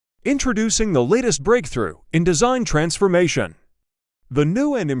Introducing the latest breakthrough in design transformation. The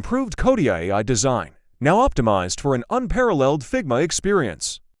new and improved Codia AI Design, now optimized for an unparalleled Figma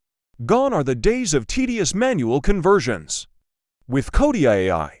experience. Gone are the days of tedious manual conversions. With Codia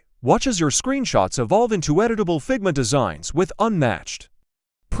AI, watch as your screenshots evolve into editable Figma designs with unmatched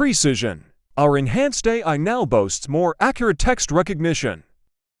precision. Our enhanced AI now boasts more accurate text recognition,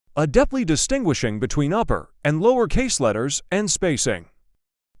 adeptly distinguishing between upper and lowercase letters and spacing,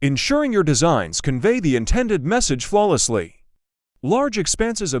 ensuring your designs convey the intended message flawlessly. Large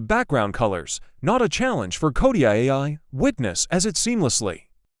expanses of background colors, not a challenge for Codia AI. Witness as it seamlessly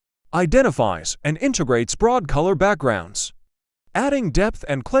identifies and integrates broad color backgrounds, adding depth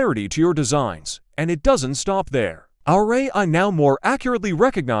and clarity to your designs. And it doesn't stop there. Our AI now more accurately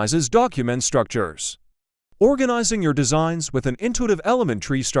recognizes document structures, organizing your designs with an intuitive element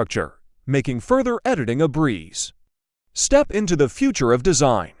tree structure, making further editing a breeze. Step into the future of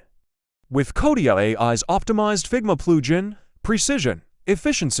design with Codia AI's optimized Figma plugin. Precision,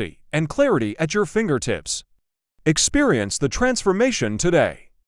 efficiency, and clarity at your fingertips. Experience the transformation today.